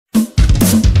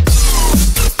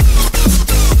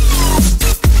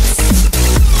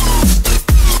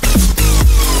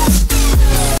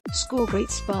great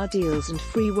spa deals and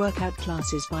free workout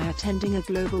classes by attending a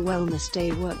Global Wellness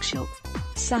Day workshop.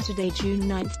 Saturday, June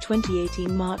 9,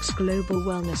 2018 marks Global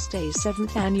Wellness Day's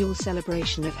 7th annual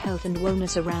celebration of health and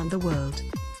wellness around the world.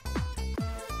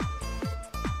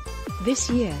 This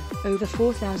year, over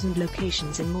 4,000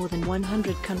 locations in more than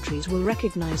 100 countries will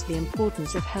recognize the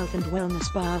importance of health and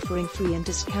wellness by offering free and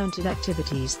discounted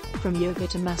activities, from yoga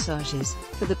to massages,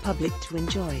 for the public to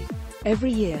enjoy.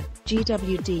 Every year,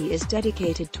 GWD is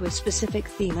dedicated to a specific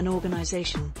theme and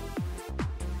organization.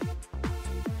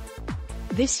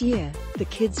 This year, the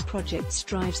Kids Project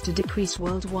strives to decrease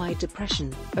worldwide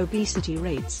depression, obesity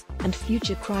rates, and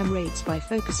future crime rates by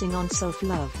focusing on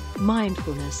self-love,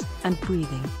 mindfulness, and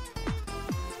breathing.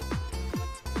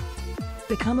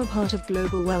 Become a part of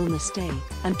Global Wellness Day,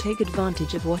 and take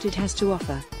advantage of what it has to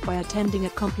offer, by attending a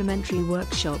complimentary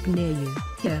workshop near you.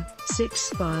 Here, 6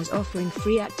 spas offering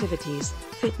free activities,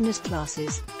 fitness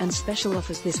classes, and special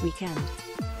offers this weekend.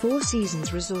 Four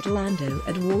Seasons Resort Orlando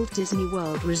at Walt Disney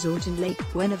World Resort in Lake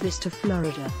Buena Vista,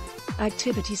 Florida.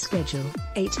 Activity schedule,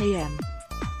 8 a.m.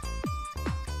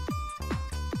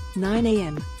 9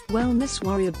 a.m. Wellness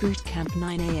Warrior Boot Camp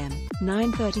 9 a.m.,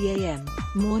 9:30 a.m.,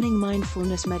 Morning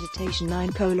Mindfulness Meditation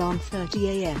 9:30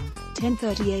 a.m.,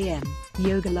 10:30 a.m.,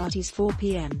 Yoga Lattes 4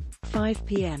 p.m., 5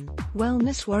 p.m.,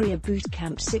 Wellness Warrior Boot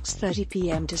Camp 6:30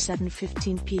 p.m. to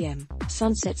 7:15 p.m.,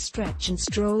 Sunset Stretch and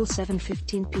Stroll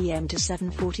 7:15 p.m. to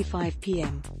 7:45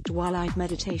 p.m., Twilight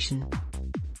Meditation